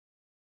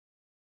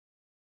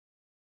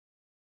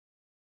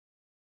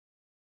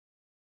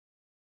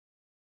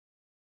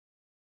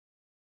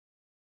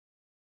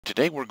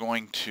Today we're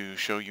going to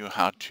show you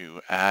how to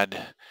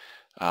add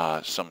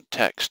some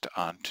text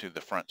onto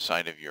the front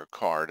side of your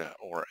card,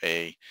 or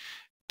a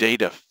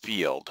data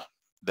field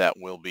that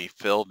will be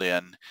filled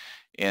in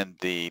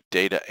the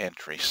data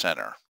entry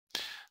center.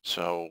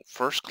 So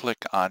first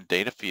click on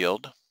data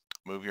field,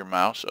 move your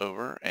mouse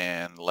over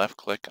and left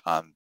click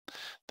on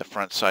the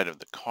front side of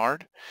the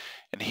card.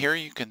 And here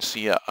you can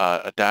see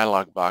a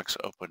dialog box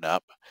open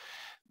up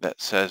that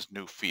says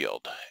new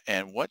field.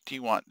 And what do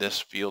you want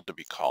this field to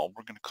be called?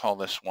 We're going to call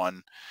this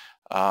one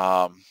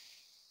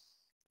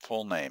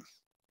full name.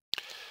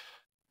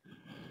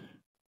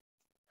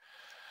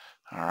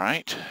 All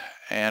right,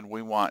 and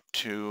we want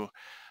to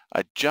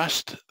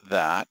adjust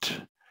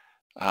that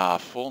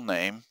full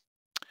name.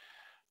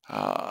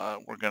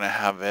 We're going to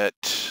have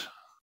it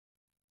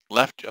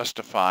left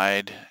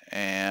justified,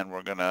 and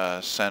we're going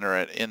to center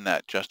it in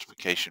that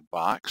justification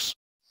box.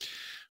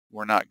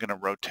 We're not going to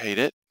rotate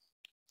it,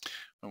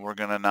 and we're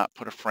going to not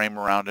put a frame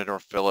around it or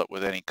fill it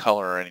with any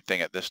color or anything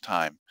at this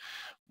time.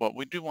 But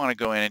we do want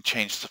to go in and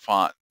change the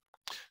font.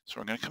 So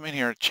we're going to come in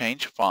here and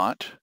change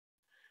font,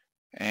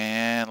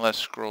 and let's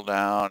scroll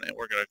down, and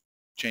we're going to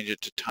change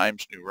it to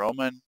Times New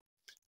Roman.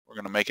 We're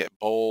going to make it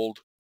bold,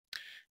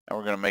 and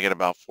we're going to make it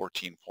about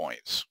 14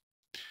 points.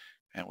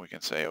 And we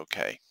can say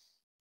OK.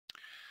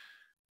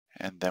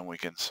 And then we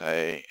can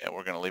say, and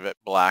we're going to leave it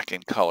black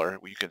in color.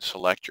 You can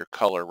select your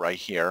color right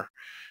here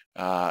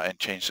and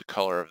change the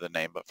color of the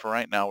name. But for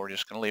right now, we're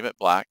just going to leave it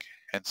black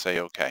and say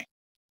OK.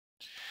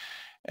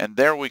 And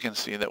there we can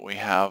see that we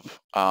have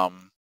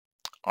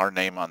our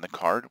name on the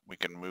card. We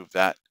can move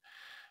that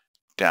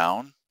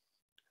down,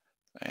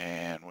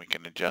 and we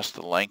can adjust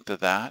the length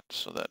of that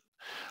so that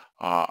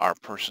our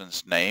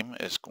person's name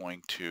is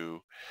going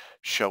to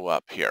show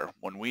up here.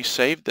 When we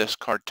save this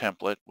card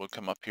template, we'll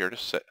come up here to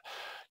set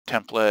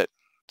template,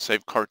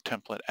 save card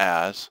template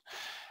as,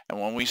 and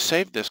when we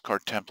save this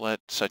card template,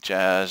 such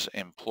as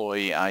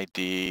employee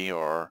ID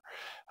or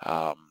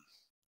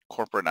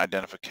corporate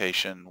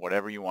identification,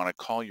 whatever you want to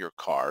call your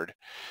card,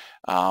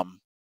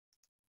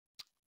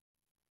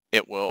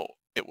 it will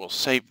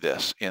save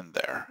this in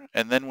there.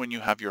 And then when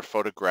you have your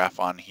photograph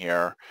on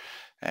here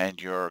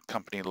and your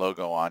company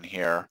logo on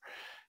here,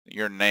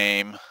 your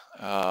name,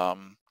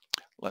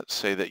 let's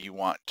say that you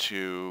want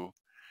to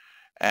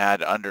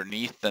add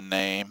underneath the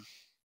name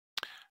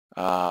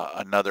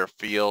another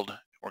field.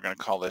 We're going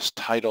to call this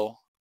title.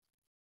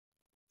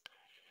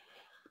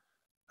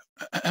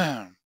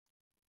 And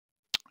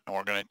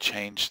we're going to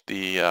change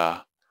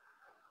the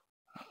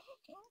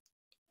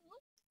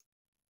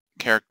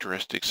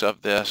characteristics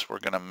of this. We're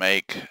going to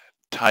make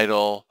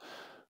title,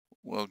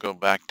 we'll go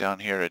back down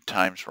here to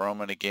Times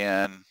Roman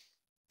again.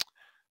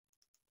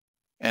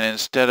 And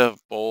instead of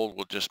bold,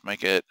 we'll just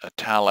make it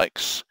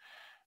italics,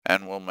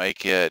 and we'll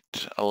make it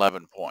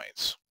 11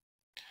 points.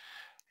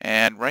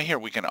 And right here,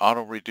 we can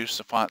auto reduce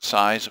the font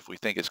size if we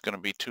think it's going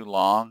to be too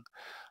long.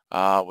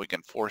 We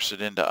can force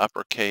it into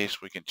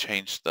uppercase. We can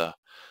change the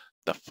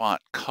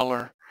font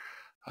color.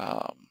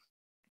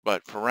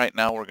 But for right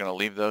now, we're going to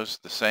leave those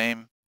the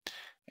same.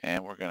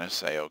 And we're going to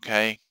say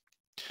OK.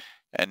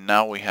 And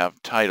now we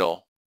have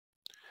title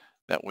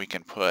that we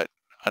can put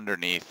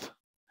underneath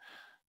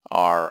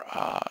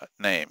our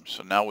name.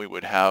 So now we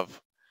would have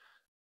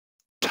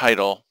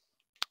title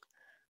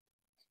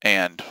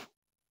and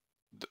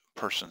the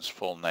person's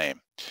full name.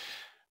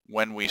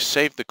 When we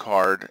save the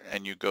card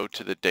and you go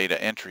to the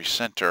data entry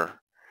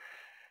center,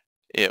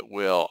 it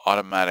will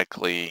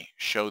automatically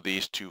show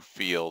these two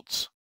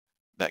fields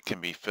that can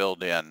be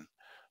filled in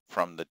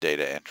from the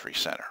data entry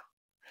center.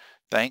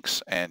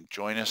 Thanks, and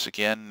join us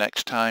again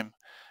next time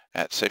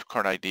at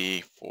Safeguard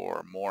ID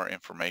for more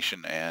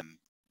information and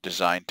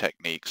design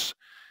techniques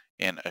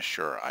in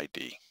Asure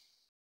ID.